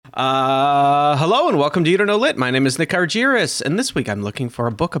Hello and welcome to You Don't Know Lit. My name is Nick Argyris, and this week I'm looking for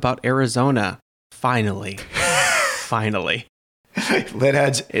a book about Arizona. Finally.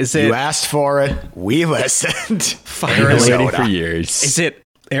 Litheads, you asked for it. We listened. Finally. Waiting for years. Is it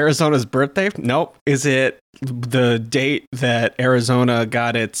Arizona's birthday? Nope. Is it the date that Arizona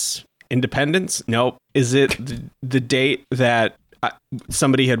got its independence? Nope. Is it the date that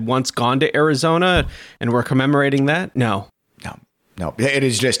somebody had once gone to Arizona and we're commemorating that? No. It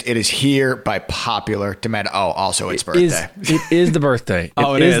is here by popular demand. Oh, also it's birthday. It is the birthday.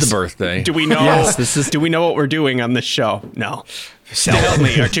 It is the birthday. Do we know? Yes, Do we know what we're doing on this show? No. Tell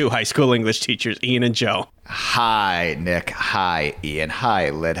me, our two high school English teachers, Ian and Joe. Hi, Nick. Hi, Ian. Hi,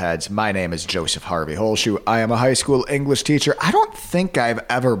 Litheads. My name is Joseph Harvey Holshoe. I am a high school English teacher. I don't think I've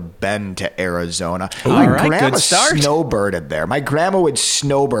ever been to Arizona. My grandma snowbirded there. My grandma would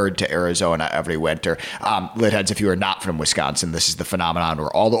snowbird to Arizona every winter. Litheads, if you are not from Wisconsin, this is the phenomenon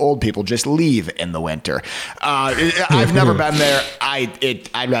where all the old people just leave in the winter. I've never been there.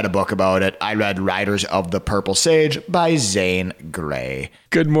 I read a book about it. I read Riders of the Purple Sage by Zane Grey.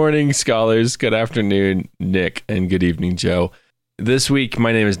 Good morning, scholars. Good afternoon, Nick, and good evening, Joe. This week,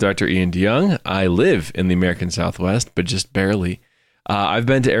 my name is Dr. Ian DeYoung. I live in the American Southwest, but just barely. I've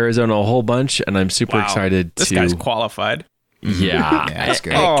been to Arizona a whole bunch, and I'm super excited This guy's qualified. Yeah, that's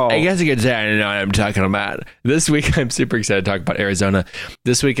good. I guess you could say I know what I'm talking about. This week, I'm super excited to talk about Arizona.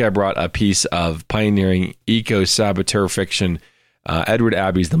 This week, I brought a piece of pioneering eco-saboteur fiction, Edward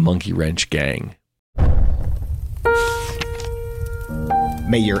Abbey's The Monkey Wrench Gang.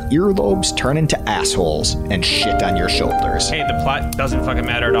 May your earlobes turn into assholes and shit on your shoulders. Hey, the plot doesn't fucking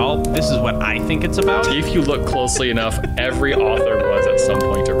matter at all. This is what I think it's about. If you look closely enough, every author was at some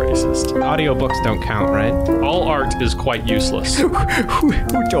point a racist. Audiobooks don't count, right? All art is quite useless. Who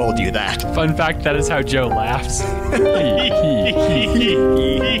told you that? Fun fact, that is how Joe laughs.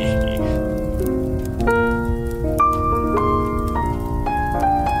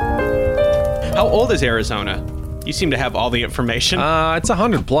 How old is Arizona? You seem to have all the information. It's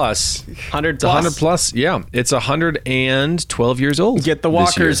 100 plus. 100 It's 100 plus. Yeah, it's 112 years old. Get the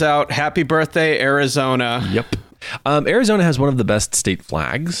walkers out. Happy birthday, Arizona. Yep. Arizona has one of the best state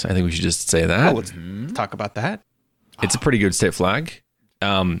flags. I think we should just say that. Oh, let's talk about that. It's a pretty good state flag.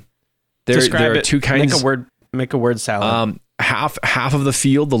 There Describe are it. two kinds. Make a word salad. Half of the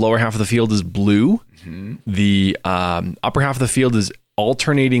field, the lower half of the field is blue. Mm-hmm. The upper half of the field is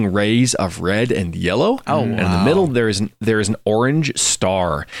alternating rays of red and yellow. Oh, and in the middle, there is an orange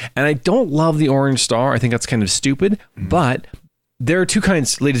star. And I don't love the orange star. I think that's kind of stupid. But there are two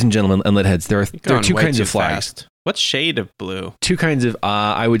kinds, ladies and gentlemen, and litheads. There are two kinds of flags. Fast. What shade of blue? Two kinds of,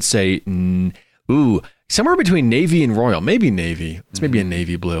 I would say, somewhere between navy and royal. Maybe navy. It's maybe a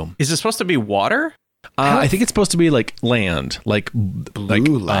navy blue. Is it supposed to be water? I think it's supposed to be like land, like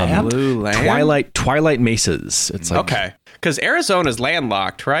blue land? Blue land? Twilight mesas. It's like, okay, because Arizona's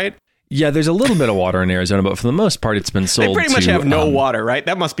landlocked, right? Yeah, there's a little bit of water in Arizona, but for the most part, it's been sold. They pretty much have no water, right?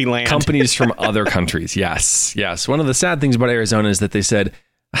 That must be land. Companies from other countries. Yes. One of the sad things about Arizona is that they said,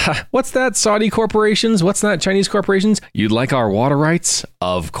 "What's that? Saudi corporations? What's that? Chinese corporations? You'd like our water rights?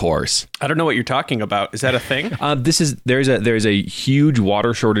 Of course." I don't know what you're talking about. Is that a thing? There's a huge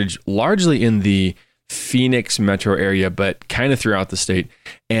water shortage, largely in the Phoenix metro area, but kind of throughout the state.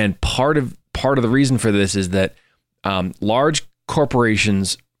 And part of the reason for this is that large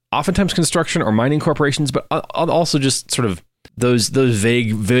corporations, oftentimes construction or mining corporations, but also just sort of those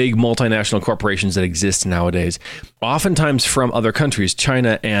vague multinational corporations that exist nowadays, oftentimes from other countries,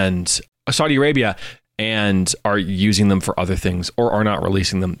 China and Saudi Arabia, and are using them for other things or are not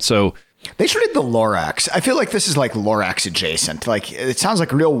releasing them. So they should read the Lorax. I feel like this is like Lorax adjacent. Like it sounds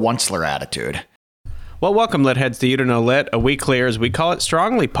like a real Onceler attitude. Well, welcome, Litheads, to You Don't Know Lit, a weekly, or as we call it,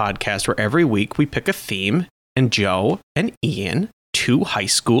 Strongly podcast, where every week we pick a theme, and Joe and Ian, two high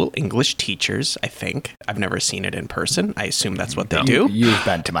school English teachers, I think. I've never seen it in person. I assume that's what they do. You've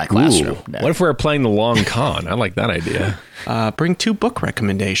been to my classroom. What if we were playing the long con? I like that idea. Bring two book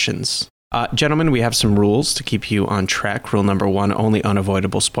recommendations. Gentlemen, we have some rules to keep you on track. Rule number 1, only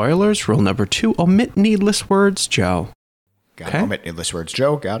unavoidable spoilers. Rule number 2, omit needless words, Joe. Got it. Omit needless words,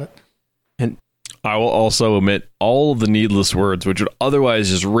 Joe. Got it. And I will also omit all of the needless words, which would otherwise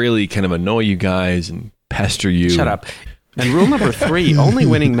just really kind of annoy you guys and pester you. Shut up. And rule number 3, only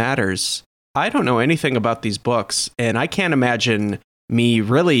winning matters. I don't know anything about these books, and I can't imagine me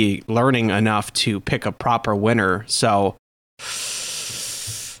really learning enough to pick a proper winner. So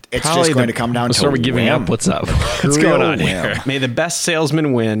it's just going to come down to start with giving up. What's up? What's going on here? May the best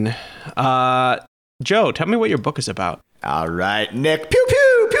salesman win. Joe, tell me what your book is about. All right, Nick. Pew,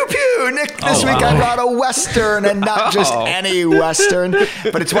 pew, pew, pew. Nick, this week I brought a Western, and not just any Western,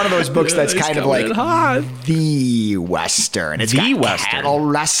 but it's one of those books that's kind of like the Western. It's got cattle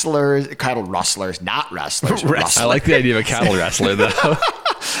rustlers, not wrestlers. I like the idea of a cattle wrestler, though.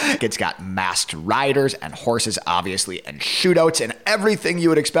 It's got masked riders and horses, obviously, and shootouts and everything you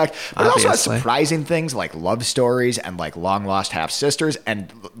would expect. But it also has surprising things like love stories and like long lost half sisters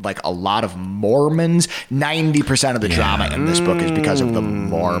and like a lot of Mormons. 90% of the drama in this book is because of the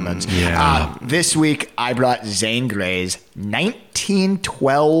Mormons. This week, I brought Zane Grey's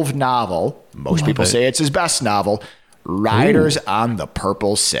 1912 novel. Most people say it's his best novel, Riders on the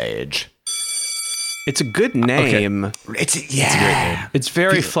Purple Sage. It's a good name. Okay. It's a great name. It's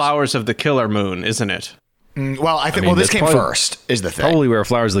very Flowers of the Killer Moon, isn't it? Well, I think this came first, is the thing. Probably where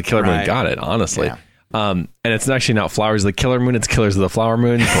Flowers of the Killer Moon got it, honestly. Yeah. And it's actually not Flowers of the Killer Moon, it's Killers of the Flower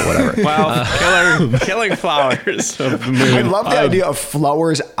Moon, but whatever. Well, killing flowers of the moon. I love the idea of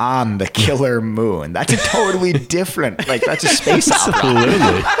flowers on the killer moon. That's a totally different, that's a space opera.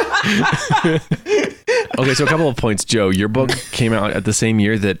 Absolutely. Okay, so a couple of points, Joe. Your book came out at the same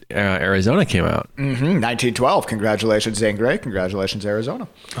year that Arizona came out. 1912. Congratulations, Zane Grey. Congratulations, Arizona.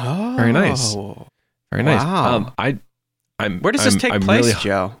 Oh, very nice. Very nice. Wow. Where does this take place,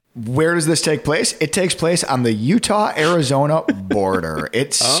 Joe? Where does this take place? It takes place on the Utah-Arizona border.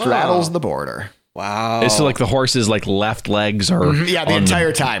 It straddles the border. Wow. It's so like the horses left legs are the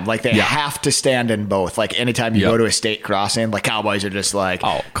entire time. Like they have to stand in both. Like anytime you go to a state crossing, like cowboys are just like,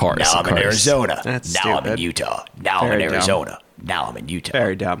 oh, of course. Now I'm in Arizona. That's now stupid. I'm in Utah. Now I'm in Arizona. Now I'm in Utah.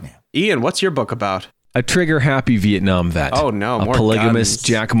 Very dumb. Ian, what's your book about? A trigger-happy Vietnam vet. Oh, no, a more polygamous guns.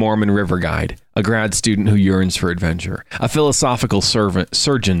 Jack Mormon river guide. A grad student who yearns for adventure. A philosophical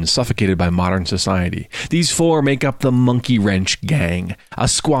surgeon suffocated by modern society. These four make up the Monkey Wrench Gang, a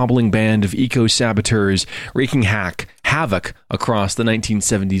squabbling band of eco-saboteurs wreaking havoc across the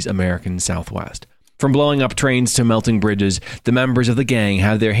 1970s American Southwest. From blowing up trains to melting bridges, the members of the gang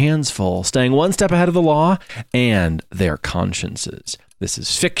have their hands full, staying one step ahead of the law and their consciences. This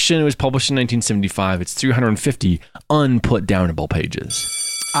is fiction. It was published in 1975. It's 350 unput-downable pages.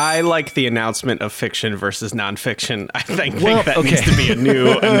 I like the announcement of fiction versus nonfiction. I think that needs to be a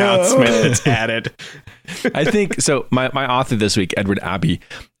new announcement that's added. I think so. My author this week, Edward Abbey,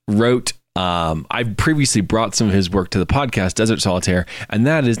 wrote. I've previously brought some of his work to the podcast, Desert Solitaire, and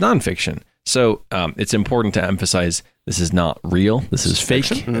that is nonfiction. So it's important to emphasize this is not real. This is fake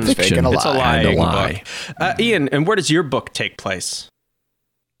fiction. It's fake and a lie. It's a lie. Ian, and where does your book take place?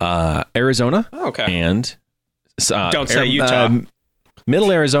 Arizona. Okay. And don't say Utah.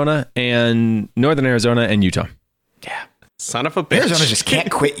 Middle Arizona and Northern Arizona and Utah. Yeah. Son of a bitch. Arizona just can't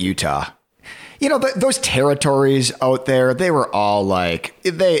quit Utah. You know, those territories out there, they were all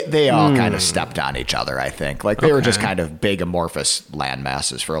they all kind of stepped on each other, I think. They were just kind of big amorphous land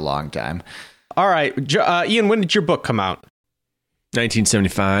masses for a long time. All right. Ian, when did your book come out?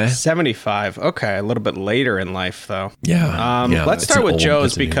 1975. 75. Okay. A little bit later in life, though. Yeah. Let's start with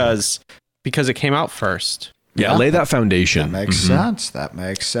Joe's because it came out first. Yeah. Lay that foundation. That makes sense. That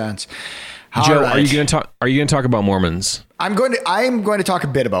makes sense. Joe, are you going to talk about Mormons? I'm going to talk a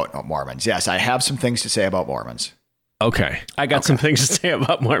bit about Mormons. Yes, I have some things to say about Mormons. Okay. I got some things to say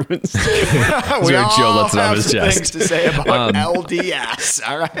about Mormons. We all Joe lets it off have his some chest. things to say about LDS.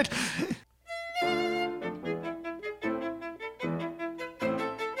 All right.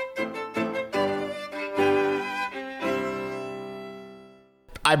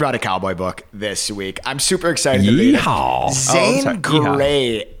 I brought a cowboy book this week. I'm super excited to read it. Zane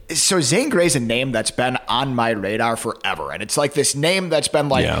Grey. So Zane Grey's a name that's been on my radar forever. And it's like this name that's been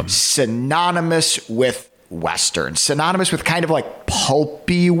synonymous with Westerns, synonymous with kind of like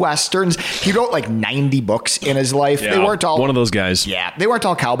pulpy Westerns. He wrote 90 books in his life. Yeah, they weren't all one of those guys. Yeah, they weren't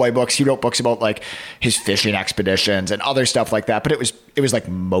all cowboy books. He wrote books about his fishing expeditions and other stuff like that. But it was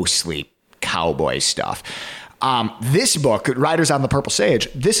mostly cowboy stuff. This book, Riders on the Purple Sage,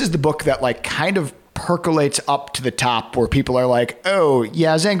 this is the book that kind of percolates up to the top where people are like, oh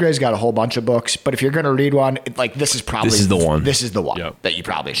yeah, Zane Grey's got a whole bunch of books, but if you're going to read one, this is the one. This is the one that you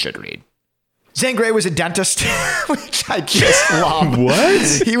probably should read. Zane Grey was a dentist, which I just love.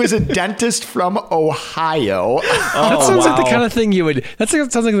 What? He was a dentist from Ohio. That sounds like the kind of thing that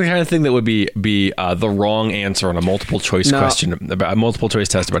sounds like the kind of thing that would be the wrong answer on a multiple choice question, about a multiple choice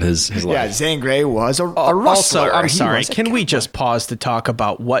test about his life. Yeah, Zane Grey was a rustler. Also, I'm sorry, can we just pause to talk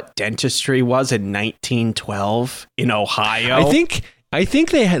about what dentistry was in 1912 in Ohio? I think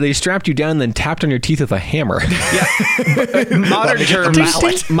they strapped you down and then tapped on your teeth with a hammer. Yeah.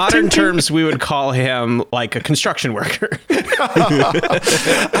 Modern terms, we would call him a construction worker.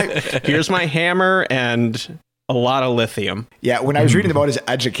 Here's my hammer and A lot of lithium. Yeah, when I was reading about his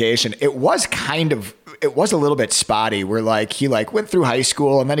education, it was a little bit spotty where like he like went through high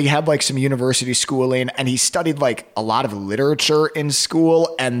school and then he had like some university schooling and he studied like a lot of literature in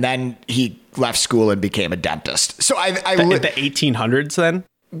school and then he left school and became a dentist. So the 1800s then?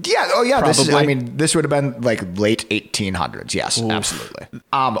 Yeah. Oh yeah. Probably. This would have been like late 1800s. Yes, Oof. Absolutely.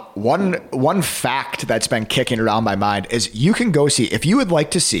 One fact that's been kicking around my mind is you can go see, if you would like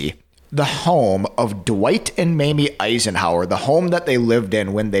to see the home of Dwight and Mamie Eisenhower, the home that they lived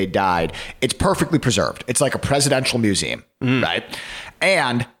in when they died. It's perfectly preserved. It's like a presidential museum, right?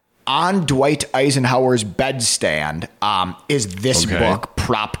 And on Dwight Eisenhower's bedstand is this book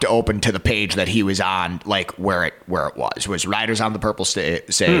propped open to the page that he was on, like where it was Riders on the Purple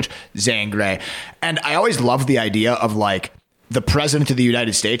Sage, Zane Grey. And I always loved the idea of like the president of the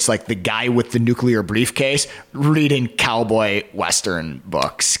United States, like the guy with the nuclear briefcase, reading cowboy Western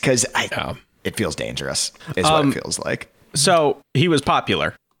books. Because it feels dangerous, is what it feels like. So he was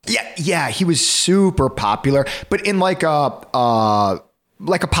popular. Yeah, he was super popular, but in like a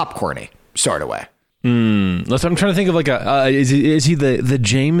popcorny sort of way. I'm trying to think of like is he the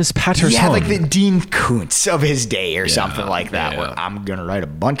James Patterson? Yeah, like the Dean Koontz of his day or something like that, where I'm going to write a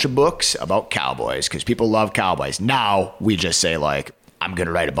bunch of books about cowboys because people love cowboys. Now we just say like, I'm going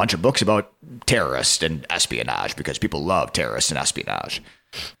to write a bunch of books about terrorists and espionage because people love terrorists and espionage.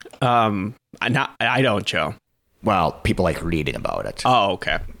 I don't, Joe. Well, people like reading about it. Oh,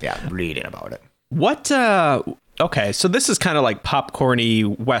 okay. Yeah, reading about it. What, okay, so this is kind of like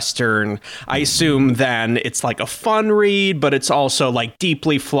popcorny Western. I assume then it's like a fun read, but it's also like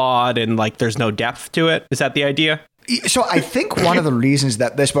deeply flawed and like there's no depth to it. Is that the idea? So I think one of the reasons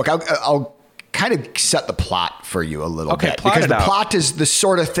that this book, I'll kind of set the plot for you a little bit. Because the plot is the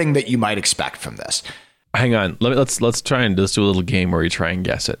sort of thing that you might expect from this. Hang on. Let's do a little game where we try and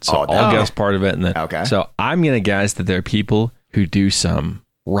guess it. So I'll guess part of it. And then, okay. So I'm going to guess that there are people who do some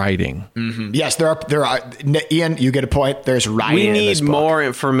writing. Mm-hmm. Yes, there are. Ian, you get a point. There's writing. We in this need book. more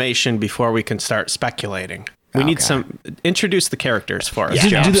information before we can start speculating. We need some. Introduce the characters for us.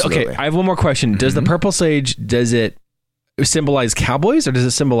 Yeah, okay, I have one more question. Does the purple sage, does it symbolize cowboys or does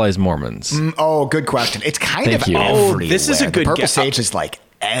it symbolize Mormons? Good question. It's kind of everywhere. Oh, this is a good The purple guess. sage is like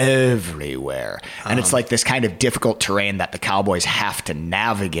everywhere, and it's like this kind of difficult terrain that the cowboys have to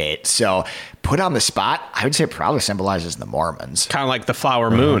navigate. So, put on the spot, I would say it probably symbolizes the Mormons. Kind of like the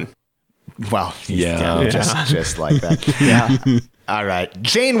flower moon. Well, just like that. Yeah. All right.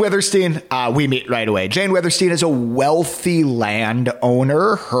 Jane Withersteen, we meet right away. Jane Withersteen is a wealthy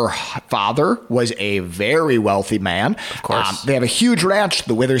landowner. Her father was a very wealthy man. Of course. They have a huge ranch,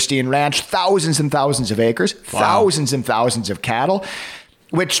 the Withersteen Ranch, thousands and thousands of acres, thousands and thousands of cattle,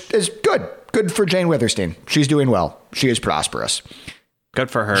 which is good. Good for Jane Withersteen. She's doing well. She is prosperous. Good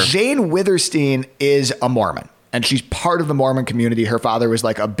for her. Jane Withersteen is a Mormon, and she's part of the Mormon community. Her father was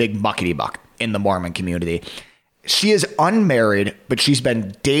like a big muckety buck in the Mormon community. She is unmarried, but she's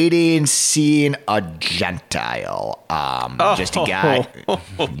been dating, a Gentile. Just a guy.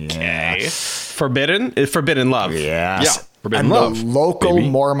 Okay. Yeah. Forbidden love. Yes. Yeah. Forbidden and love, the local baby.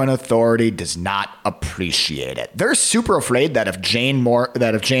 Mormon authority does not appreciate it. They're super afraid that if Jane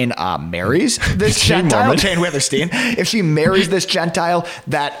marries this Gentile, Jane Withersteen, if she marries this Gentile,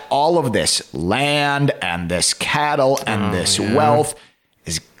 that all of this land and this cattle and this wealth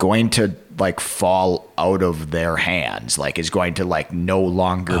is going to like fall out of their hands, like is going to like no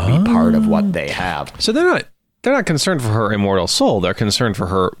longer be part of what they have. So they're not concerned for her immortal soul. They're concerned for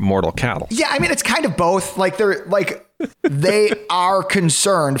her mortal cattle. Yeah, I mean, it's kind of both. Like they are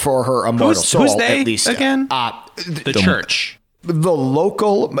concerned for her immortal soul. Who's they at least again? The church. The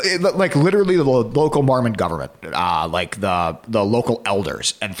local, like literally the local Mormon government, like the local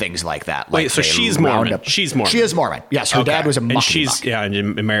elders and things like that. Wait, so she's Mormon. She's Mormon. She is Mormon. Yes, her dad was a muck.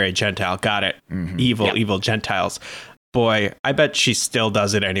 And married Gentile. Got it. Mm-hmm. Evil Gentiles. Boy, I bet she still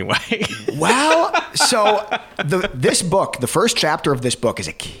does it anyway. Well, so the first chapter of this book is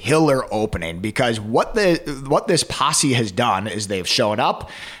a killer opening because what this posse has done is they've shown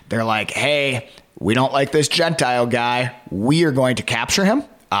up. They're like, hey, we don't like this Gentile guy. We are going to capture him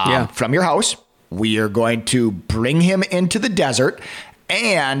from your house. We are going to bring him into the desert.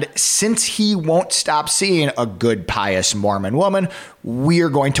 And since he won't stop seeing a good, pious Mormon woman, we are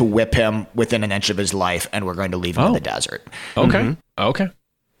going to whip him within an inch of his life, and we're going to leave him in the desert. Okay. Mm-hmm. Okay.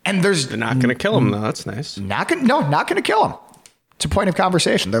 And they're not going to kill him, though. That's nice. Not going to kill him. It's a point of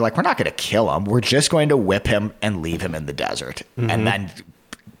conversation. They're like, we're not going to kill him. We're just going to whip him and leave him in the desert. And then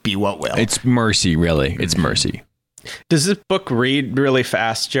be what will. It's mercy, really. It's mercy. Does this book read really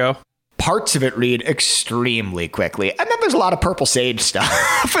fast, Joe? Parts of it read extremely quickly. And then there's a lot of purple sage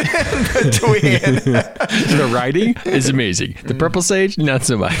stuff in between. The writing is amazing. The purple sage, not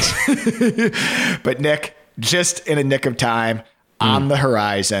so much. But Nick, just in a nick of time, on the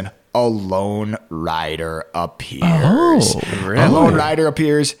horizon, a lone rider appears. Oh, really? A lone rider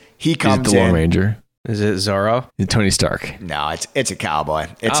appears. He comes Is it the in. Lone Ranger? Is it Zorro? Tony Stark. No, it's a cowboy.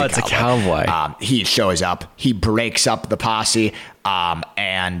 It's a cowboy. He shows up. He breaks up the posse.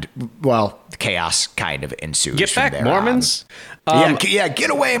 And, well, chaos kind of ensues. Get from back, there Mormons. get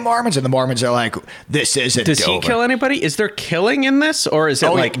away, Mormons. And the Mormons are like, this isn't Does he over. kill anybody? Is there killing in this? Or is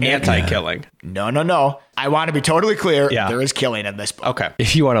it anti-killing? No. I want to be totally clear. Yeah. There is killing in this book. Okay.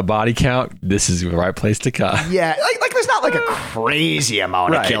 If you want a body count, this is the right place to come. Yeah, like there's not like a crazy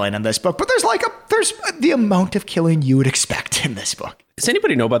amount of killing in this book, but there's the amount of killing you would expect in this book. Does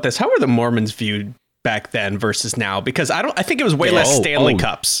anybody know about this? How were the Mormons viewed back then versus now? Because I think it was way less Stanley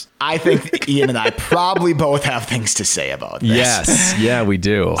Cups. I think Ian and I probably both have things to say about this. Yes. Yeah, we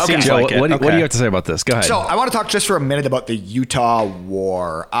do. Okay. Joe, Like what do okay. you have to say about this? Go ahead. So I want to talk just for a minute about the Utah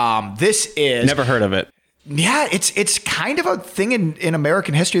War. This is Never heard of it. Yeah, it's kind of a thing in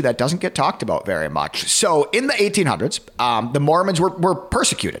American history that doesn't get talked about very much. So in the 1800s, the Mormons were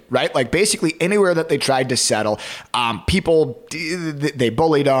persecuted, right? Like basically anywhere that they tried to settle, people, they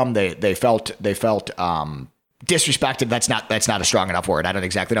bullied them. They felt disrespected. That's not a strong enough word. I don't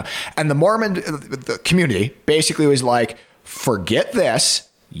exactly know. And the Mormon the community basically was like, forget this.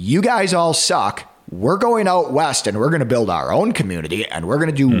 You guys all suck. We're going out west and we're going to build our own community and we're going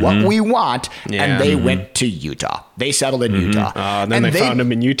to do what we want. Yeah. And they went to Utah. They settled in Utah. And then they found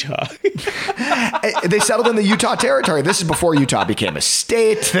him in Utah. They settled in the Utah territory. This is before Utah became a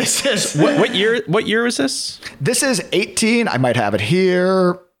state. This is What year was this? This is 18. I might have it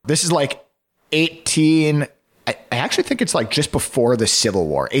here. This is like 18. I actually think it's like just before the Civil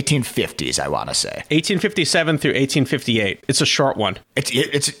War, 1850s, I want to say. 1857 through 1858. It's a short one. It's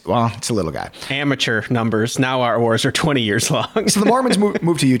a little guy. Amateur numbers. Now our wars are 20 years long. So the Mormons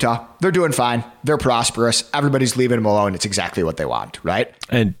moved to Utah. They're doing fine. They're prosperous. Everybody's leaving them alone. It's exactly what they want, right?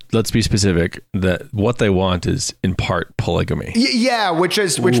 And let's be specific that what they want is in part polygamy. Yeah, which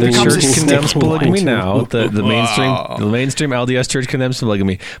The becomes a church condemns sticking polygamy point. now. The mainstream LDS church condemns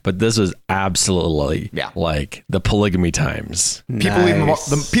polygamy, but this was absolutely like the polygamy times.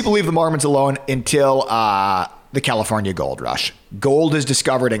 People leave the Mormons alone until the California gold rush. Gold is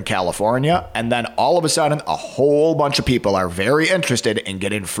discovered in California, and then all of a sudden, a whole bunch of people are very interested in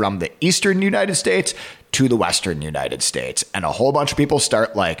getting from the eastern United States to the western United States, and a whole bunch of people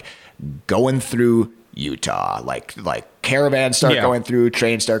start like going through Utah, like caravans start going through,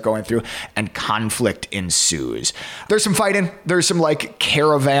 trains start going through, and conflict ensues. There's some fighting. There's some like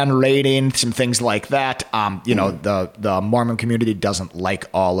caravan raiding, some things like that. The Mormon community doesn't like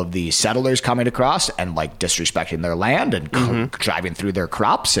all of the settlers coming across and like disrespecting their land and driving through their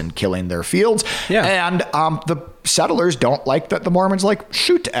crops and killing their fields. Yeah. And the settlers don't like that the Mormons like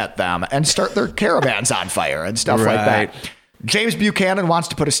shoot at them and start their caravans on fire and stuff like that. James Buchanan wants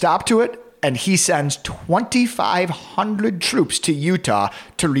to put a stop to it. And he sends 2,500 troops to Utah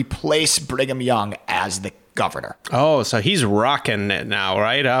to replace Brigham Young as the governor. Oh, so he's rocking it now,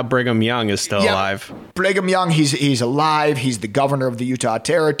 right? Brigham Young is still alive. Brigham Young, he's alive. He's the governor of the Utah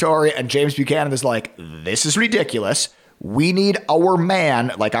Territory. And James Buchanan is like, this is ridiculous. We need our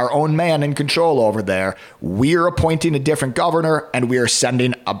man, like our own man in control over there. We're appointing a different governor and we are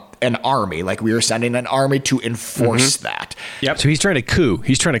sending an army. Like we are sending an army to enforce that. Yep. So he's trying to coup.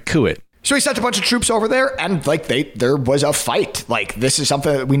 He's trying to coup it. So he sent a bunch of troops over there, and like there was a fight. Like this is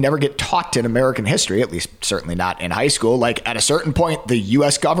something that we never get taught in American history, at least certainly not in high school. Like at a certain point, the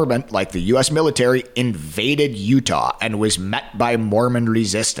U.S. government, like the U.S. military, invaded Utah and was met by Mormon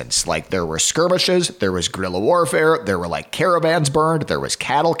resistance. Like there were skirmishes, there was guerrilla warfare, there were like caravans burned, there was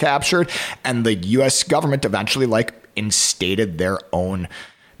cattle captured, and the U.S. government eventually like instated their own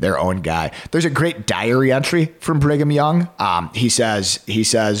guy. There's a great diary entry from Brigham Young. He says,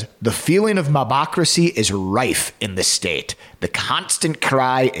 the feeling of mobocracy is rife in the state. The constant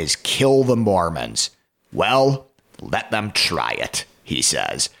cry is kill the Mormons. Well, let them try it, he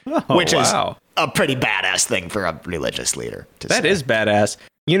says, which is a pretty badass thing for a religious leader to say. That is badass.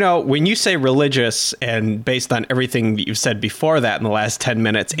 You know, when you say religious and based on everything that you've said before that in the last 10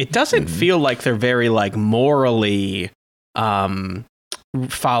 minutes, it doesn't feel like they're very like morally,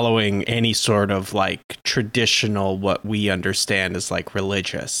 following any sort of like traditional what we understand as like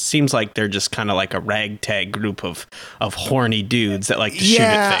religious. Seems like they're just kind of like a ragtag group of horny dudes that like to shoot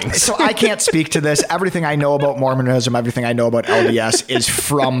at things. So I can't speak to this. Everything I know about Mormonism, everything I know about LDS is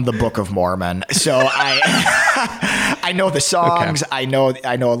from the Book of Mormon. So I know the songs. Okay. I know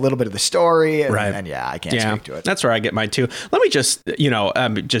a little bit of the story. And, right. And yeah, I can't speak to it. That's where I get mine too. Let me just,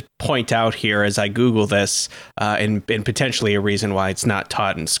 just point out here as I Google this, and potentially a reason why it's not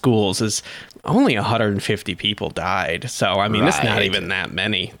taught in schools is only 150 people died. So, I mean, That's not even that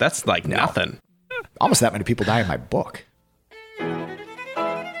many. That's like nothing. Almost that many people die in my book.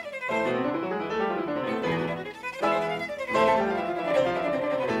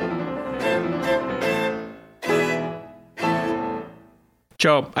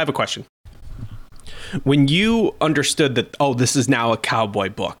 Joe, I have a question. When you understood that, this is now a cowboy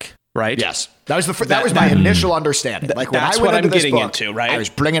book, right? Yes. That was my initial understanding. Like when I went into this book, right? I was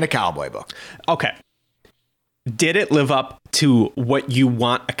bringing a cowboy book. Okay. Did it live up to what you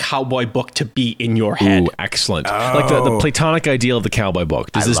want a cowboy book to be in your head? Ooh, excellent. Like the platonic ideal of the cowboy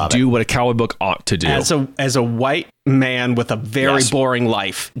book. Does this do what a cowboy book ought to do? As a white man with a very boring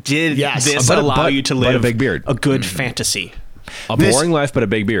life, did this allow you to live a big beard? A good fantasy? A boring life, but a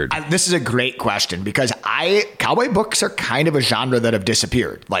big beard. This is a great question because cowboy books are kind of a genre that have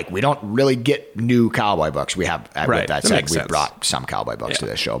disappeared. Like we don't really get new cowboy books. We have, with that said, we've brought some cowboy books to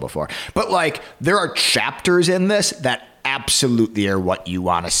this show before. But like there are chapters in this that absolutely are what you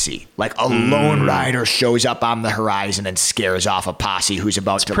want to see. Like a lone rider shows up on the horizon and scares off a posse who's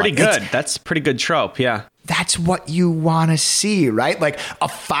about to. Pretty good. That's a pretty good trope. Yeah. That's what you want to see, right? Like a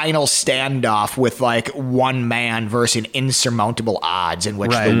final standoff with like one man versus insurmountable odds in which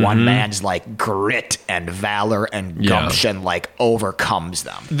the one man's like grit and valor and gumption like overcomes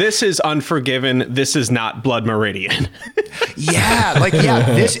them. This is Unforgiven. This is not Blood Meridian.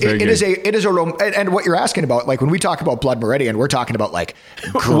 This it is a and what you're asking about, like when we talk about Blood Meridian, we're talking about like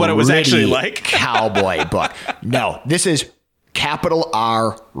what it was actually like cowboy book. No, this is capital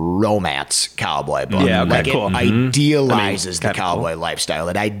R romance cowboy book. Yeah, okay, cool. It idealizes the cowboy lifestyle.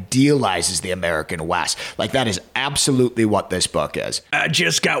 It idealizes the American West. Like that is absolutely what this book is. I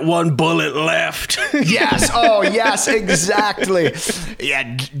just got one bullet left. Yes. Oh, yes, exactly.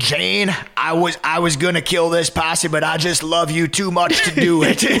 Yeah, Jane, I was gonna kill this posse, but I just love you too much to do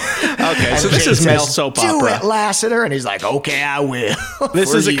it. Okay, so this is male soap opera. Do it, Lassiter. And he's like, okay, I will.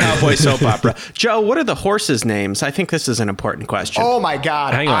 This is a cowboy soap opera. Joe, what are the horses' names? I think this is an important question. Oh my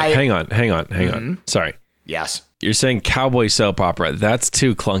God. Hang on. Sorry. Yes. You're saying cowboy soap opera. That's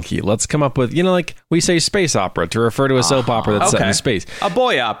too clunky. Let's come up with, like we say space opera to refer to a soap opera that's set in space. A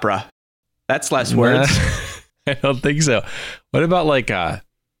boy opera. That's less words. I don't think so. What about like a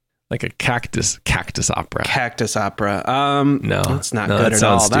cactus opera? Cactus opera. No. That's not good at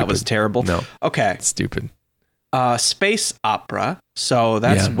all. Stupid. That was terrible. No. Okay. It's stupid. Space opera. So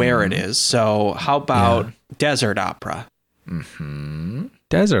that's where it is. So how about desert opera? Mm-hmm.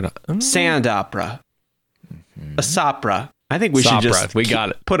 Desert. Sand opera. A sopra. I think we should just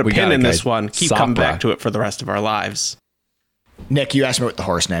put a pin in this one. Keep coming back to it for the rest of our lives. Nick, you asked me what the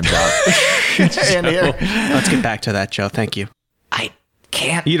horse names are. In here. Let's get back to that, Joe. Thank you. I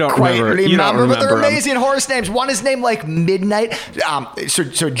can't you don't quite remember, remember, but they're amazing horse names. One is named like Midnight.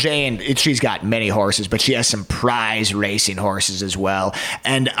 So Jane, she's got many horses, but she has some prize racing horses as well.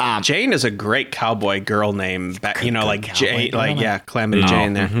 And Jane is a great cowboy girl name. Like Jane, Calamity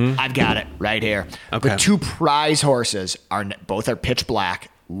Jane there. Mm-hmm. I've got it right here. Okay. The two prize horses both are pitch black.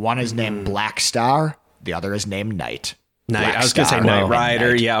 One is named Black Star. The other is named Night. I was going to say Knight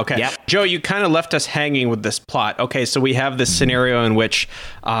Rider. Night. Yeah, okay. Yep. Joe, you kind of left us hanging with this plot. Okay, so we have this scenario in which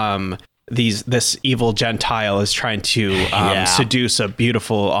this evil Gentile is trying to seduce a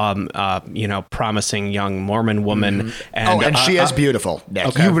beautiful, promising young Mormon woman. Mm-hmm. And she is beautiful, Nick.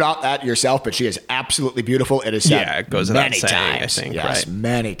 Okay. You brought that yourself, but she is absolutely beautiful. It is said it goes without saying, times. I think. Yes, right.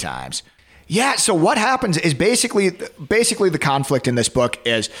 many times. Yeah, so what happens is basically the conflict in this book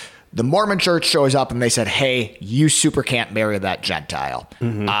is the Mormon church shows up and they said, hey, you super can't marry that Gentile.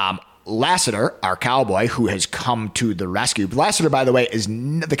 Mm-hmm. Lassiter, our cowboy, who has come to the rescue. Lassiter, by the way,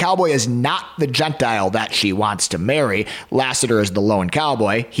 the cowboy is not the Gentile that she wants to marry. Lassiter is the lone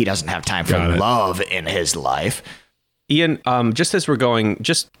cowboy. He doesn't have time for love in his life. Ian, just as we're going,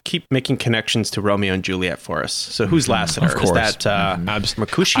 just keep making connections to Romeo and Juliet for us. So who's Lassiter? Of course. Is that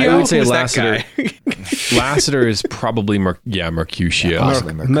Mercutio? I would say who's Lassiter. Lassiter is probably Mercutio. Mercutio.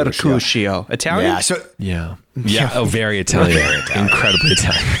 Italian? Yeah. Oh, very Italian. Incredibly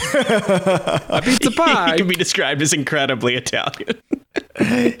Italian. A pizza pie. He can be described as incredibly Italian.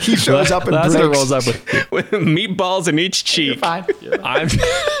 He shows up and Lassiter rolls up with meatballs in each cheek. Fine. I'm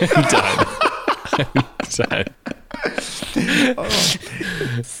done.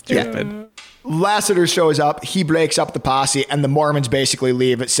 Stupid. Yeah. Lassiter shows up, he breaks up the posse, and the Mormons basically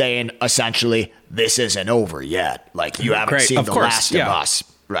leave it saying, essentially, this isn't over yet. Like, you haven't seen the last of us.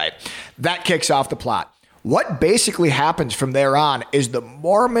 Right. That kicks off the plot. What basically happens from there on is the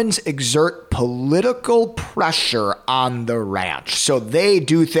Mormons exert political pressure on the ranch. So they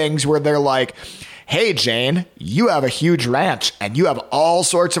do things where they're like, hey, Jane, you have a huge ranch and you have all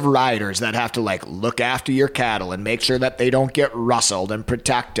sorts of riders that have to like look after your cattle and make sure that they don't get rustled and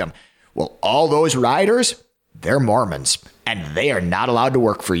protect them. Well, all those riders, they're Mormons and they are not allowed to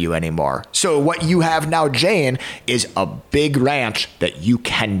work for you anymore. So what you have now, Jane, is a big ranch that you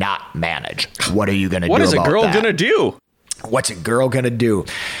cannot manage. What are you going to do about that? What is a girl going to do? What's a girl going to do?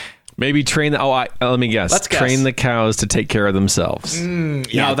 Maybe train let me guess. Let's guess. Train the cows to take care of themselves. No,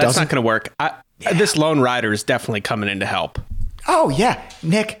 that's not going to work. This lone rider is definitely coming in to help. Oh, yeah.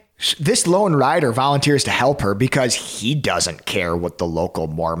 Nick, this lone rider volunteers to help her because he doesn't care what the local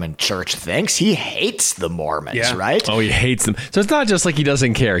Mormon church thinks. He hates the Mormons, right? Oh, he hates them. So it's not just like he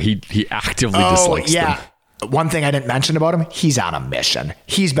doesn't care. He actively dislikes them. One thing I didn't mention about him, he's on a mission.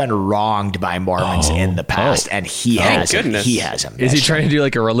 He's been wronged by Mormons in the past, and he has a mission. Is he trying to do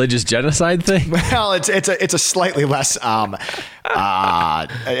like a religious genocide thing? Well, it's a slightly less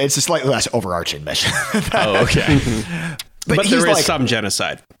overarching mission. Oh, okay. But there is some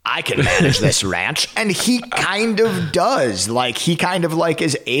genocide. I can manage this ranch, and he kind of does. Like he kind of like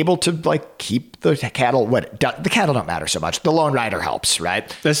is able to like keep the cattle. The cattle don't matter so much. The lone rider helps,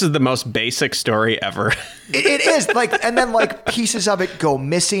 right? This is the most basic story ever. It is like, and then like pieces of it go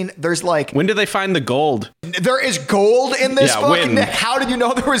missing. There's like, when do they find the gold? There is gold in this book. When? Nick, how did you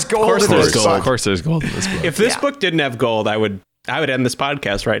know there was gold? Of course, there's gold in this book. If this book didn't have gold, I would end this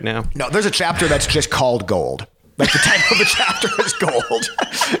podcast right now. No, there's a chapter that's just called Gold. Like the title of the chapter is Gold.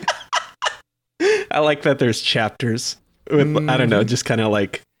 I like that there's chapters with, I don't know, just kind of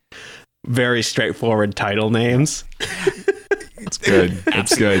like very straightforward title names. It's good.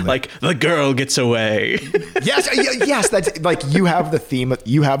 It's good. Like the girl gets away. Yes. That's like you have the theme.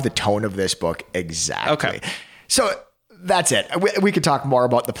 You have the tone of this book exactly. Okay. So that's it. We could talk more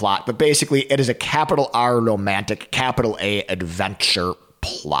about the plot, but basically it is a capital R romantic, capital A adventure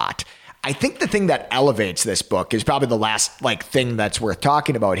plot. I think the thing that elevates this book is probably the last like thing that's worth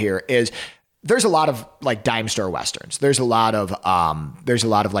talking about here is there's a lot of like dime store westerns. There's a lot of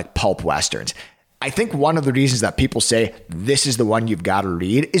like pulp westerns. I think one of the reasons that people say this is the one you've got to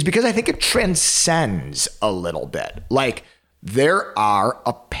read is because I think it transcends a little bit. Like there are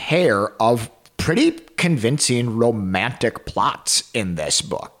a pair of pretty convincing romantic plots in this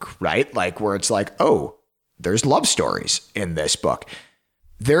book, right? Like where it's like, oh, there's love stories in this book.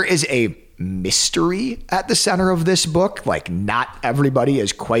 There is a mystery at the center of this book. Like not everybody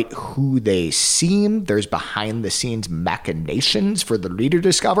is quite who they seem. There's behind the scenes machinations for the reader to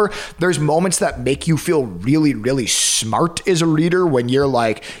discover. There's moments that make you feel really, really smart as a reader when you're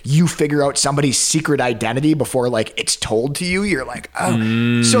like, you figure out somebody's secret identity before like it's told to you. You're like,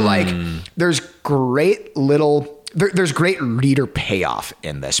 oh. So like there's great reader payoff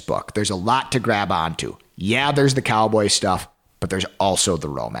in this book. There's a lot to grab onto. Yeah, there's the cowboy stuff. But there's also the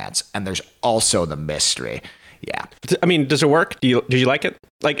romance and there's also the mystery. Yeah. I mean, does it work? Did you like it?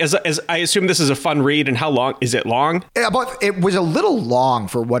 Like, as I assume this is a fun read, and how long is it? Long? It was a little long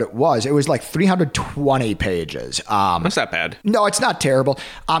for what it was. It was like 320 pages. That's not bad. No, it's not terrible.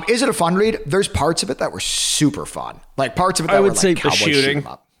 Is it a fun read? There's parts of it that were super fun. Like parts of it that I would were say like the shooting.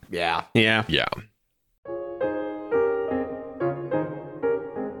 Up. Yeah. Yeah. Yeah.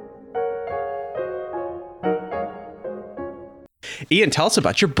 Ian, tell us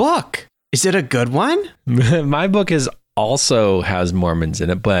about your book. Is it a good one? My book also has Mormons in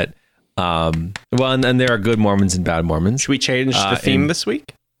it, but and there are good Mormons and bad Mormons. Should we change the theme this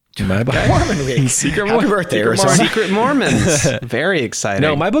week? My book, Mormon week. Secret Happy birthday, Secret Mormons. Very exciting.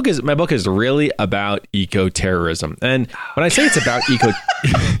 No, my book is really about eco-terrorism, and when I say it's about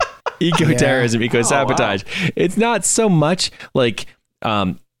eco-terrorism, eco-sabotage, it's not so much like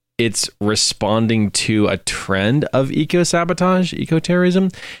it's responding to a trend of eco-sabotage, eco-terrorism.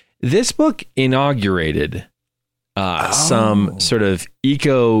 This book inaugurated some sort of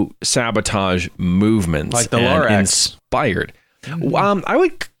eco-sabotage movements. Like the Lorax. Inspired. I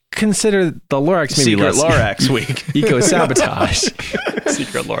would consider the Lorax maybe Secret less Lorax week. Eco-sabotage.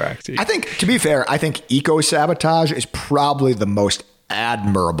 Secret Lorax week. I think, to be fair, eco-sabotage is probably the most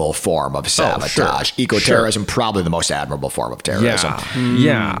admirable form of sabotage. Eco-terrorism, probably the most admirable form of terrorism.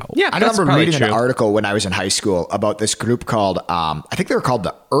 Yeah. I remember reading an article when I was in high school about this group called, I think they were called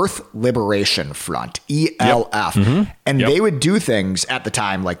the Earth Liberation Front, ELF. And they would do things at the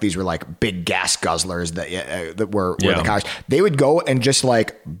time, like these were like big gas guzzlers that were the cars. They would go and just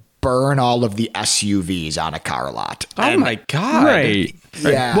like burn all of the SUVs on a car lot. Oh my God. Right.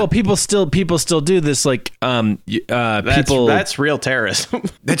 Right? Yeah. Well, people still do this. Like, that's real terrorism.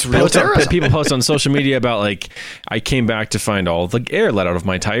 That's real terrorism. People post on social media about like, I came back to find all the air let out of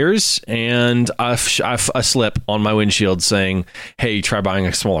my tires and a slip on my windshield saying, "Hey, try buying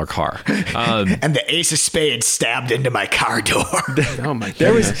a smaller car." And the ace of spades stabbed into my car door. Oh my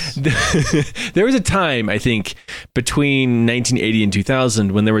goodness. There was a time, I think, between 1980 and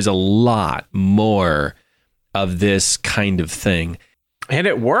 2000 when there was a lot more of this kind of thing. And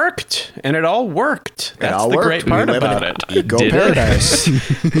it worked. And it all worked. That's the great part about it. Ego paradise.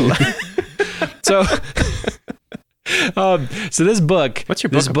 So this book, what's your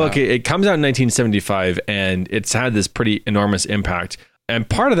book about? It comes out in 1975 and it's had this pretty enormous impact. And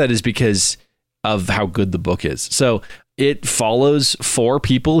part of that is because of how good the book is. So it follows 4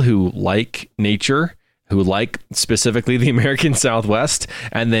 people who like nature, who like specifically the American Southwest,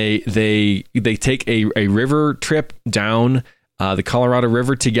 and they take a river trip down the Colorado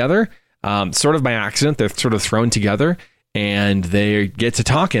River together, sort of by accident. They're sort of thrown together, and they get to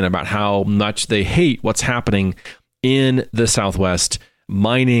talking about how much they hate what's happening in the Southwest,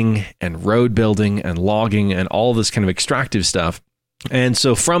 mining and road building and logging and all this kind of extractive stuff. And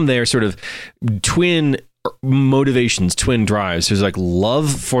so from there, sort of twin motivations, twin drives. There's like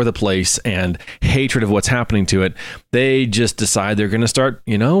love for the place and hatred of what's happening to it. They just decide they're going to start,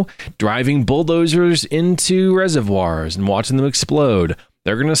 driving bulldozers into reservoirs and watching them explode.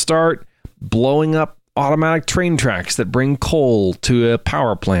 They're going to start blowing up automatic train tracks that bring coal to a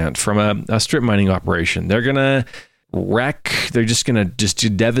power plant from a strip mining operation. They're going to they're just going to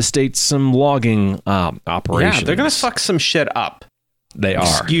devastate some logging operations. Yeah, they're going to fuck some shit up. They are.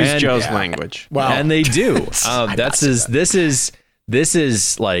 Excuse Joe's language. Wow. And they do. This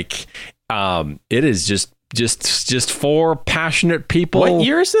is like, it is just 4 passionate people. What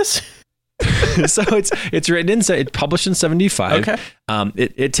year is this? So it's written it's published in 75. Okay.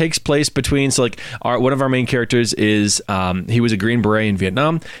 It takes place between, so like one of our main characters is, he was a Green Beret in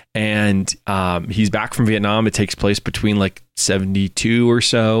Vietnam, and he's back from Vietnam. It takes place between like 72 or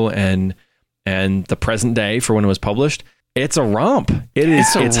so and the present day for when it was published. It's a romp.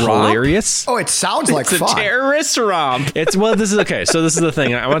 It's romp? Hilarious. Oh, it sounds like it's fun. a terrorist romp. This is okay. So this is the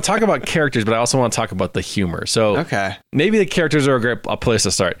thing. I want to talk about characters, but I also want to talk about the humor. So okay, maybe the characters are a place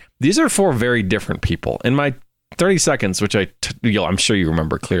to start. These are 4 very different people. In my 30 seconds, which I'm sure you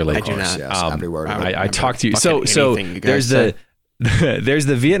remember clearly. I do not. Yes, every word. I talked to you. So there's there's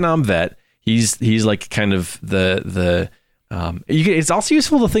the Vietnam vet. He's like kind of the it's also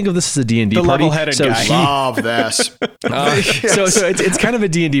useful to think of this as a D&D party. Level-headed guy. Love this. So it's kind of a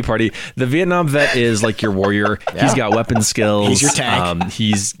D&D party. The Vietnam vet is like your warrior. Yeah. He's got weapon skills. He's your tank.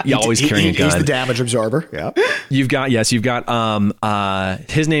 He's always carrying a gun. He's the damage absorber. Yeah. You've got his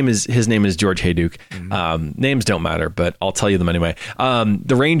name is George Hayduke. Names don't matter, but I'll tell you them anyway.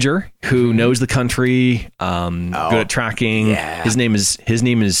 The ranger who knows the country, good at tracking. Yeah. His name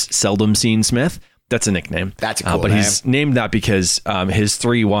is Seldom Seen Smith. That's a nickname. That's a cool but name. He's named that because his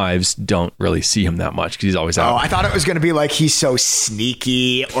 3 wives don't really see him that much because he's always out. Oh, I thought it was going to be like he's so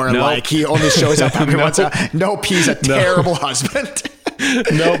sneaky or like he only shows up every once in a while. Nope, he's a terrible husband.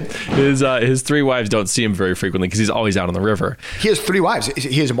 Nope. His 3 wives don't see him very frequently because he's always out on the river. He has 3 wives.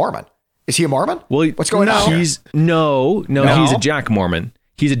 He is a Mormon. Is he a Mormon? Well, what's going on? He's a Jack Mormon.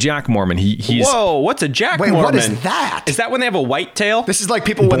 He's a Jack Mormon. He's Whoa, what's a Jack Mormon? What is that? Is that when they have a white tail? This is like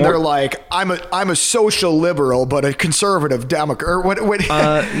people when they're like, I'm a social liberal, but a conservative Democrat. Or what?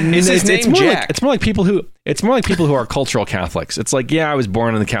 Is his name Jack? It's more like people who are cultural Catholics. It's like, yeah, I was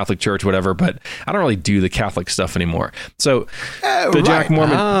born in the Catholic Church, whatever, but I don't really do the Catholic stuff anymore. So Jack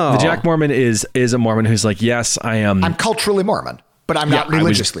Mormon is a Mormon who's like, yes, I am. I'm culturally Mormon, but I'm not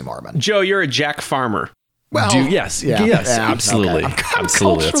religiously Mormon. Joe, you're a Jack farmer. Well, yes, absolutely. Okay. I'm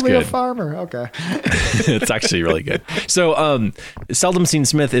absolutely. That's good. A farmer. Okay. It's actually really good. So, Seldom Seen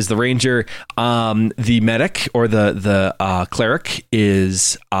Smith is the ranger. The medic or the cleric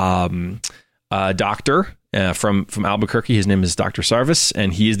is a doctor from Albuquerque. His name is Dr. Sarvis,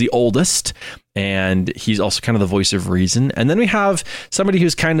 and he is the oldest, and he's also kind of the voice of reason. And then we have somebody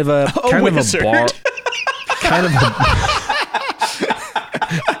who's kind of a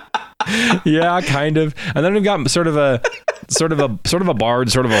yeah, kind of. And then we've got sort of a bard,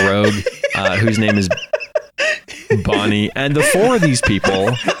 sort of a rogue, whose name is Bonnie. And the 4 of these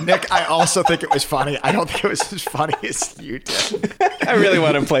people, Nick, I also think it was funny. I don't think it was as funny as you did. I really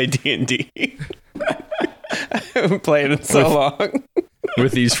want to play D&D. I haven't played in so long.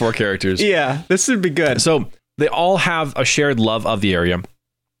 With these 4 characters. Yeah, this would be good. So they all have a shared love of the area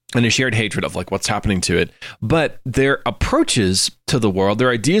and a shared hatred of like what's happening to it. But their approaches to the world, their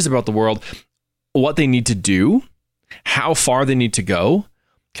ideas about the world, what they need to do, how far they need to go,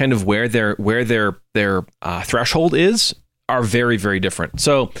 kind of where their threshold is, are very, very different.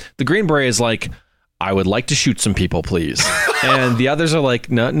 So the Green Beret is like, I would like to shoot some people, please. And the others are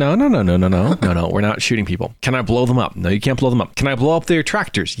like, no, we're not shooting people. Can I blow them up? No, you can't blow them up. Can I blow up their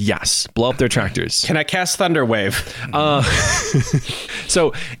tractors? Yes, blow up their tractors. Can I cast Thunder Wave?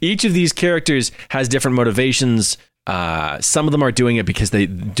 So each of these characters has different motivations. Some of them are doing it because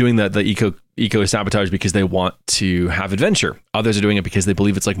doing the eco sabotage because they want to have adventure. Others are doing it because they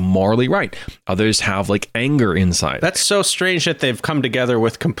believe it's like morally right. Others have like anger inside. That's so strange that they've come together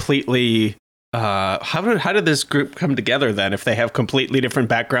with completely. How did this group come together then? If they have completely different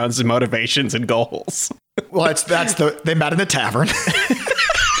backgrounds and motivations and goals? Well, they met in the tavern.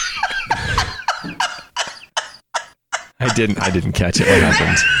 I didn't catch it. What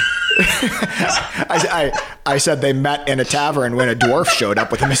happened? I said they met in a tavern when a dwarf showed up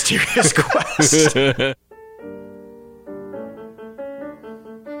with a mysterious quest.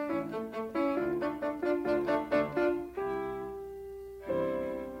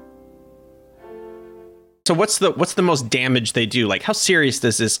 So what's the most damage they do? Like, how serious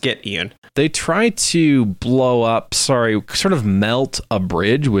does this get, Ian? They try to sort of melt a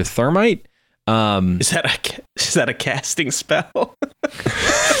bridge with thermite. Is that a casting spell?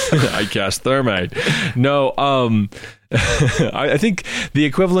 I cast thermite. No, I think the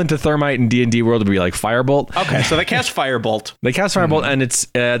equivalent to thermite in D&D world would be like firebolt. Okay, so they cast firebolt. They cast firebolt, and it's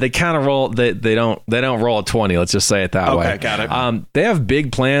they kind of roll. They don't roll a 20. Let's just say it that way. Okay, got it. They have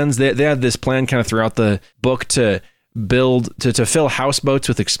big plans. They have this plan kind of throughout the book to build to fill houseboats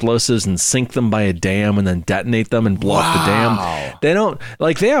with explosives and sink them by a dam and then detonate them and blow up the dam. They don't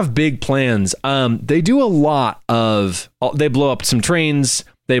like. They have big plans. They do a lot of. They blow up some trains.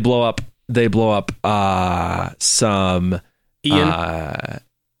 They blow up some. Ian?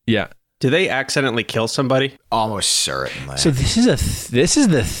 Yeah. Do they accidentally kill somebody? Almost certainly. So this is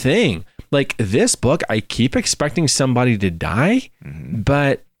the thing. Like, this book, I keep expecting somebody to die,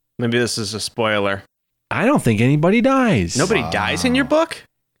 but maybe this is a spoiler. I don't think anybody dies. Nobody dies in your book?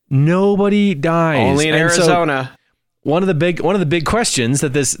 Nobody dies. Only in Arizona. So one of the big questions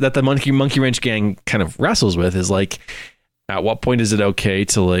that the Monkey Wrench gang kind of wrestles with is like, at what point is it okay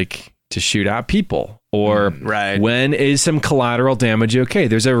to shoot at people? Or when is some collateral damage okay?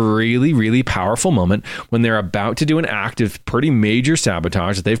 There's a really, really powerful moment when they're about to do an act of pretty major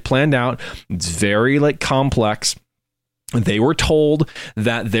sabotage that they've planned out. It's very complex. They were told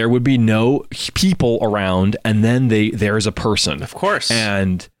that there would be no people around, and then there's a person. Of course.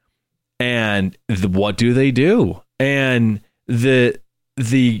 And what do they do? And the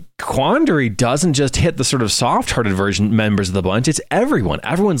quandary doesn't just hit the sort of soft-hearted version members of the bunch. It's everyone.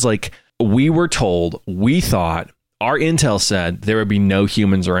 Everyone's like, we were told, we thought, our intel said there would be no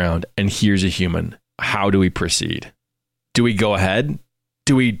humans around, and here's a human. How do we proceed? Do we go ahead?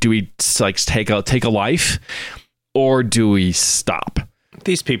 Do we take a life? Or do we stop?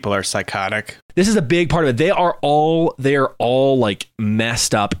 These people are psychotic. This is a big part of it. They are all like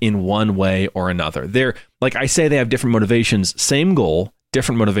messed up in one way or another. They're like I say, they have different motivations, same goal,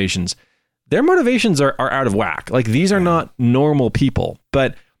 different motivations. Their motivations are out of whack. Like, these are not normal people.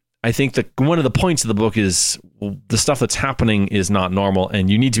 But I think that one of the points of the book is the stuff that's happening is not normal, and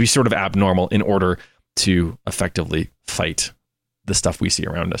you need to be sort of abnormal in order to effectively fight the stuff we see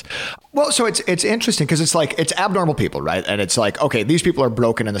around us. Well, so it's interesting because it's like, it's abnormal people, right? And it's like, okay, these people are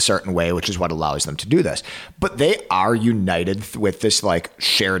broken in a certain way, which is what allows them to do this. But they are united with this like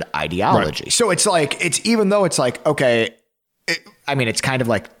shared ideology. Right. So it's like, even though it's like, okay, it's kind of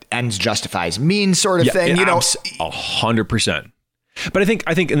like ends justifies means sort of thing, you know? 100%. But I think,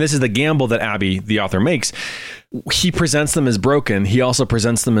 and this is the gamble that Abbey, the author, makes. He presents them as broken. He also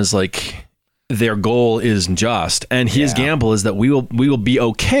presents them as like, their goal is just, and his gamble is that we will be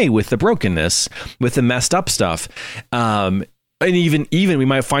okay with the brokenness, with the messed up stuff, and even we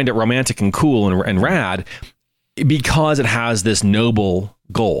might find it romantic and cool and rad because it has this noble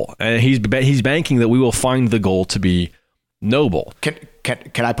goal, and he's banking that we will find the goal to be noble.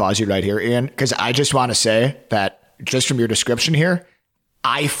 Can I pause you right here, Ian? Because I just want to say that just from your description here,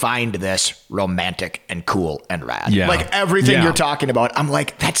 I find this romantic and cool and rad. Yeah. Like everything you're talking about, I'm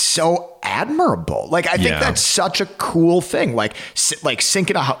like, that's so admirable. Like, I think that's such a cool thing. Like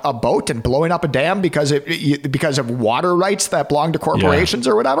sinking a boat and blowing up a dam because of water rights that belong to corporations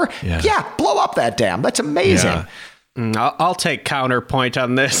or whatever. Yeah, blow up that dam. That's amazing. Yeah. I'll take counterpoint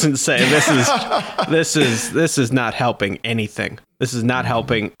on this and say this is not helping anything. This is not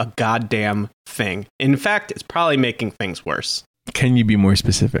helping a goddamn thing. In fact, it's probably making things worse. Can you be more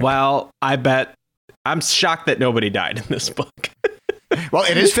specific? Well, I'm shocked that nobody died in this book. Well,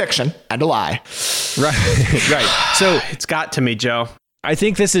 it is fiction and a lie. Right. So it's got to me, Joe. I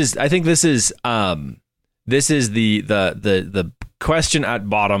think this is the question at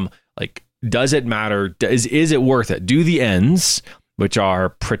bottom. Like, does it matter? Is it worth it? Do the ends, which are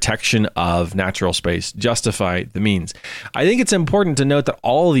protection of natural space, justify the means? I think it's important to note that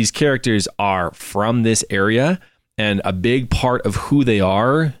all of these characters are from this area, and a big part of who they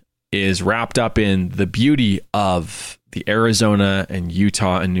are is wrapped up in the beauty of the Arizona and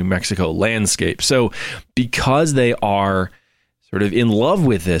Utah and New Mexico landscape. So because they are sort of in love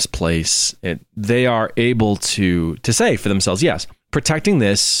with this place, they are able to say for themselves, yes, protecting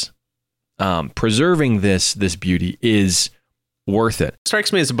this, preserving this beauty is worth it.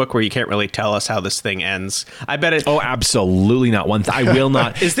 Strikes me as a book where you can't really tell us how this thing ends. I bet it. Oh, absolutely not. I will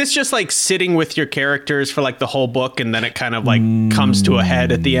not. Is this just like sitting with your characters for like the whole book, and then it kind of like comes to a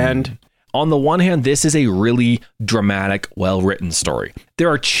head at the end? On the one hand, this is a really dramatic, well-written story. There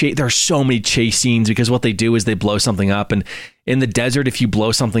are so many chase scenes because what they do is they blow something up, and in the desert, if you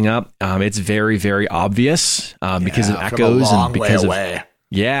blow something up, it's very, very obvious because of echoes and because of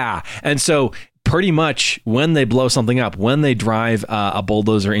and so pretty much when they blow something up, when they drive a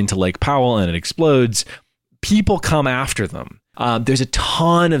bulldozer into Lake Powell and it explodes, people come after them. There's a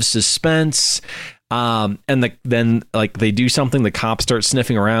ton of suspense. And then they do something, the cops start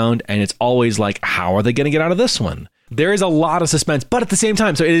sniffing around, and it's always like, how are they going to get out of this one? There is a lot of suspense, but at the same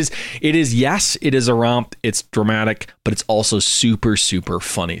time, so it is, yes, it is a romp. It's dramatic, but it's also super, super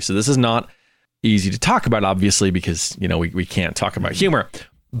funny. So this is not easy to talk about, obviously, because, we can't talk about humor,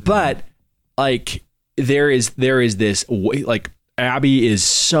 but like there is this way, like, Abbey is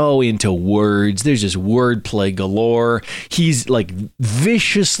so into words. There's just wordplay galore. He's like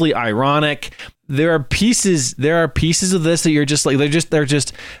viciously ironic. There are pieces of this that you're just like, they're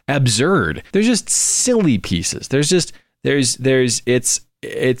just absurd. They're just silly pieces.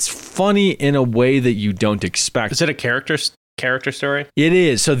 It's funny in a way that you don't expect. Is it a character story? It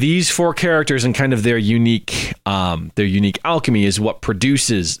is. So these four characters and kind of their unique alchemy is what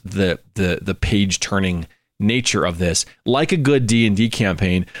produces the page turning nature of this. Like a good D&D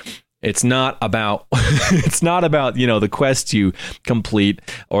campaign, it's not about the quests you complete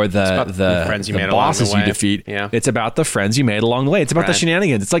or the friends you made bosses along the way. You defeat. Yeah. It's about the friends you made along the way. It's about the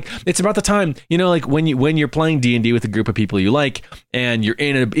shenanigans. It's about the time, like when you're playing D&D with a group of people you like, and you're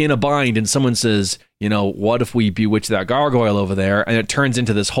in a bind, and someone says, what if we bewitch that gargoyle over there? And it turns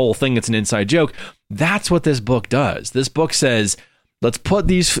into this whole thing. It's an inside joke. That's what this book does. This book says, let's put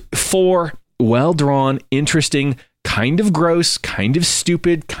these four well-drawn, interesting, kind of gross, kind of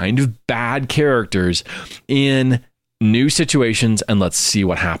stupid, kind of bad characters in new situations, and let's see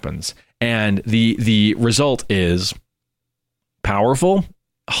what happens. And the result is powerful,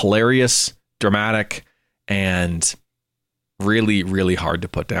 hilarious, dramatic, and really, really hard to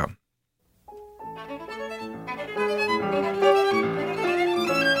put down.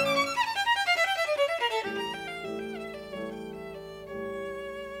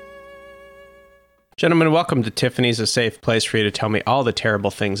 Gentlemen, welcome to Tiffany's, a safe place for you to tell me all the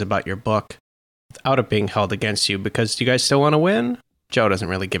terrible things about your book without it being held against you, because do you guys still want to win? Joe doesn't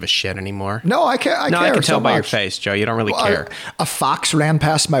really give a shit anymore. No, I care. I can tell by your face, Joe. You don't really care. A fox ran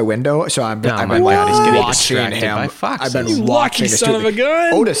past my window, so I've been he's getting watching distracted him. by foxes. I've been You watching lucky son of a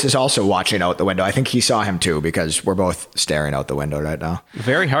gun. Otis is also watching out the window. I think he saw him too, because we're both staring out the window right now.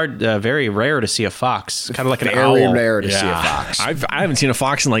 Very rare to see a fox. Kind of like an very owl. rare to see a fox. I haven't seen a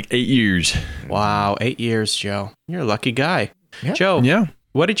fox in like 8 years. Wow, 8 years, Joe. You're a lucky guy. Yeah. Joe, Yeah.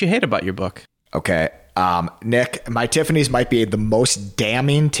 what did you hate about your book? Okay. Nick, my Tiffany's might be the most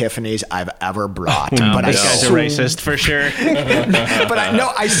damning Tiffany's I've ever brought. But This guy's a racist for sure. But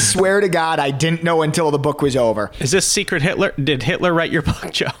I swear to God, I didn't know until the book was over. Is this Secret Hitler? Did Hitler write your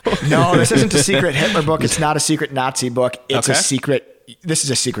book, Joe? No, this isn't a secret Hitler book. It's not a secret Nazi book. It's Okay. a secret. This is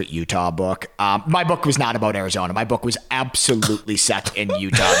a secret Utah book. My book was not about Arizona. My book was absolutely set in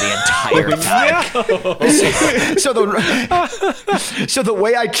Utah the entire time. So the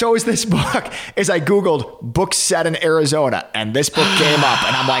way I chose this book is I Googled books set in Arizona, and this book came up,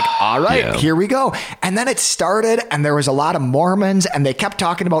 and I'm like, all right, here we go. And then it started, and there was a lot of Mormons, and they kept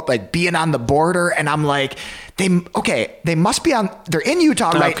talking about like being on the border, and I'm like, they must be they're in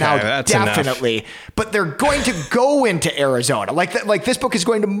Utah right now, definitely, enough. But they're going to go into Arizona. Like this book is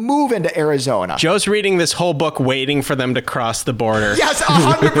going to move into Arizona. Joe's reading this whole book waiting for them to cross the border. Yes,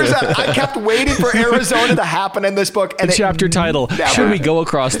 100%. I kept waiting for Arizona to happen in this book. And the chapter title, Should We Go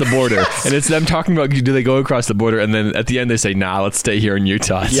Across the Border? Yes. And it's them talking about, do they go across the border? And then at the end they say, nah, let's stay here in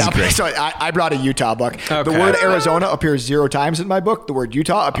Utah. Yeah, so I brought a Utah book. Okay. The word Arizona appears 0 times in my book. The word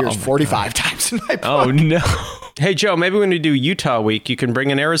Utah appears 45 times in my book. Oh, no. Hey, Joe, maybe when we do Utah week, you can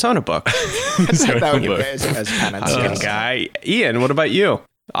bring an Arizona book. That would be as penance. Guy. Ian, what about you?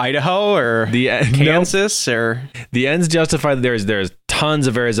 Idaho or Kansas or the ends justify that there's tons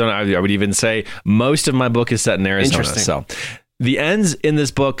of Arizona. I would even say most of my book is set in Arizona. So the ends in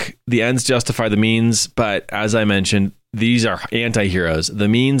this book, the ends justify the means, but as I mentioned, these are anti-heroes. The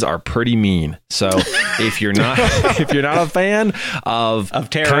means are pretty mean. So if you're not a fan of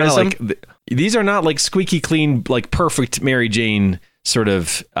terrorism, these are not like squeaky clean, like perfect Mary Jane sort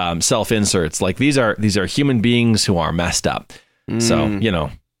of self-inserts. Like these are human beings who are messed up. So,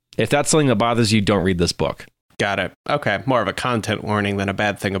 if that's something that bothers you, don't read this book. Got it. Okay. More of a content warning than a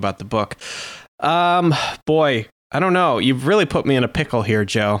bad thing about the book. Boy, I don't know. You've really put me in a pickle here,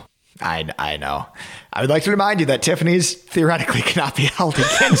 Joe. I know. I would like to remind you that Tiffany's theoretically cannot be held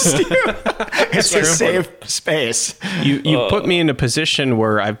against you. It's a safe space. You put me in a position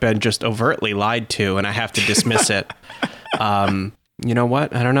where I've been just overtly lied to, and I have to dismiss it. You know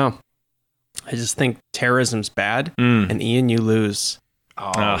what? I don't know. I just think terrorism's bad, and Ian, you lose.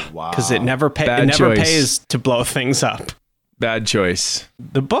 Oh, wow. Because it never pays to blow things up. Bad choice.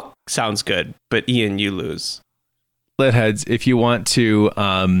 The book sounds good, but Ian, you lose. Litheads, if you want to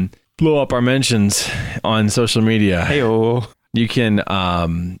blow up our mentions on social media, Hey-o. you can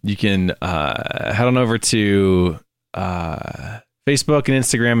head on over to Facebook and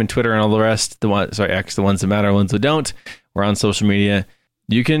Instagram and Twitter and all the rest. The ones that matter, ones that don't. We're on social media.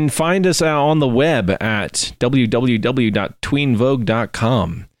 You can find us on the web at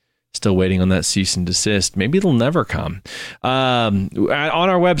www.tweenvogue.com. Still waiting on that cease and desist. Maybe it'll never come. On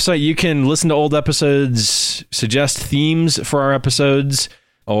our website, you can listen to old episodes, suggest themes for our episodes,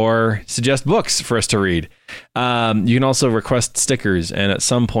 or suggest books for us to read. You can also request stickers, and at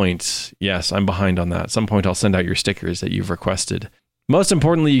some point, yes, I'm behind on that. At some point, I'll send out your stickers that you've requested. Most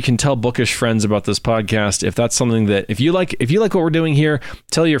importantly, you can tell bookish friends about this podcast. If that's something that, if you like what we're doing here,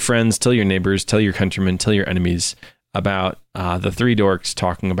 tell your friends, tell your neighbors, tell your countrymen, tell your enemies about the three dorks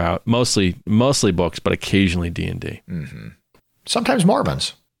talking about mostly books, but occasionally D&D. Mm-hmm. Sometimes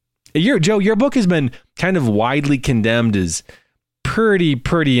Mormons. Joe, your book has been kind of widely condemned as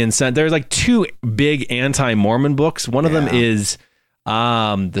pretty insane. There's like two big anti-Mormon books. One of them is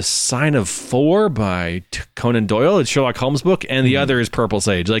The Sign of Four by Conan Doyle. It's Sherlock Holmes book, and the other is Purple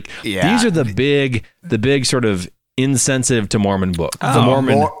Sage. Like these are the big sort of insensitive to Mormon book.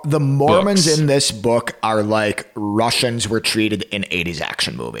 The Mormons books in this book are like Russians were treated in 80s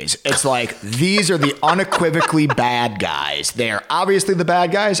action movies. It's like, these are the unequivocally bad guys. They are obviously the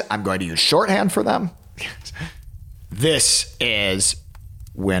bad guys. I'm going to use shorthand for them. This is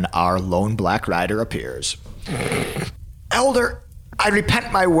when our lone black rider appears. Elder, I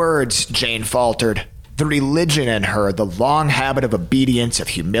repent my words, Jane faltered. The religion in her, the long habit of obedience, of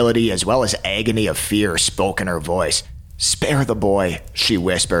humility, as well as agony of fear spoke in her voice. Spare the boy, she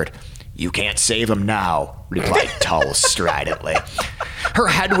whispered. You can't save him now, replied Tull stridently. Her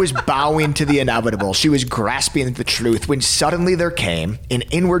head was bowing to the inevitable. She was grasping at the truth when suddenly there came, in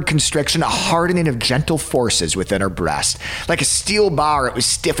inward constriction, a hardening of gentle forces within her breast. Like a steel bar, it was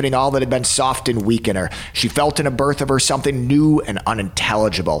stiffening all that had been soft and weak in her. She felt in a birth of her something new and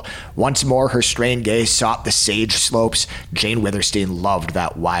unintelligible. Once more, her strained gaze sought the sage slopes. Jane Withersteen loved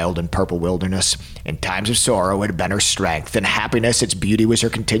that wild and purple wilderness. In times of sorrow, it had been her strength. In happiness, its beauty was her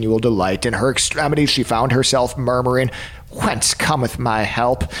continual delight. In her extremities, she found herself murmuring, Whence cometh my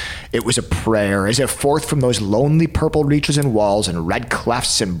help? It was a prayer, as if forth from those lonely purple reaches and walls and red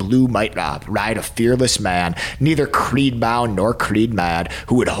clefts and blue might ride a fearless man, neither creed-bound nor creed-mad,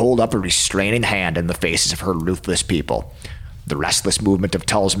 who would hold up a restraining hand in the faces of her ruthless people. The restless movement of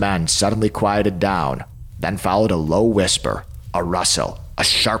Tull's men suddenly quieted down. Then followed a low whisper, a rustle, a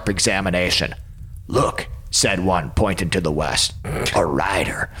sharp examination. Look, said one, pointing to the west. A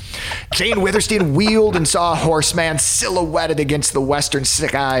rider. Jane Withersteen wheeled and saw a horseman silhouetted against the western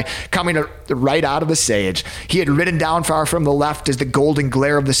sky, coming right out of the sage. He had ridden down far from the left as the golden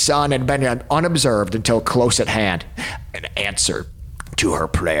glare of the sun had been unobserved until close at hand. An answer to her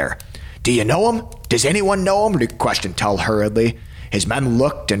prayer. Do you know him? Does anyone know him? questioned Tull hurriedly. His men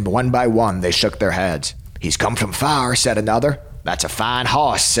looked, and one by one they shook their heads. He's come from far, said another. That's a fine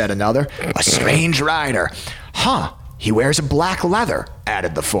horse, said another. A strange rider. Huh, he wears a black leather,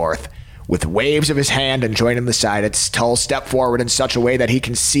 added the fourth. With waves of his hand and joining the sides, Tull stepped forward in such a way that he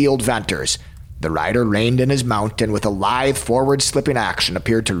concealed Venters. The rider reined in his mount and with a lithe forward-slipping action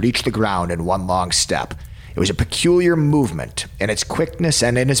appeared to reach the ground in one long step. It was a peculiar movement in its quickness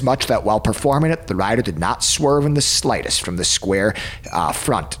and inasmuch that while performing it, the rider did not swerve in the slightest from the square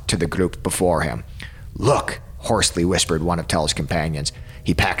front to the group before him. Look, hoarsely whispered one of Tull's companions.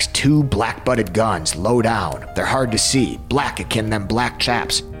 He packs 2 black-butted guns, low down. They're hard to see, black akin them black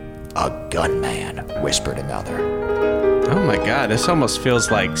chaps. A gunman, whispered another. Oh my God, this almost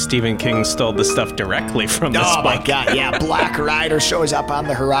feels like Stephen King stole the stuff directly from this book. Oh my God, yeah, Black Rider shows up on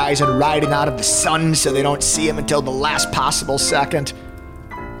the horizon, riding out of the sun so they don't see him until the last possible second.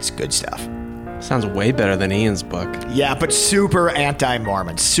 It's good stuff. Sounds way better than Ian's book. Yeah, but super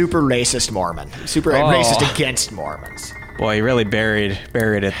anti-Mormon, super racist Mormon, super racist against Mormons. Boy, you really buried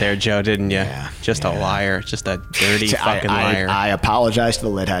it there, Joe, didn't you? Yeah, a liar, just a dirty fucking liar. I apologize to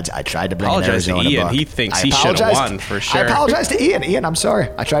the Lidheads. I tried to bring an Arizona to Ian. book. He thinks he should have won for sure. I apologize to Ian. Ian, I'm sorry.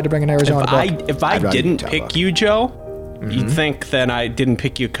 I tried to bring an Arizona book. If I didn't pick you, Joe, you'd think that I didn't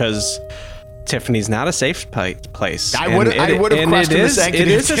pick you because Tiffany's not a safe place. I would have questioned the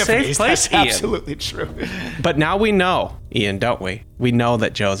sanctity It is of a safe place, That's Ian. absolutely true. But now we know, Ian, don't we? We know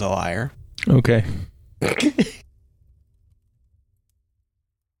that Joe's a liar. Okay.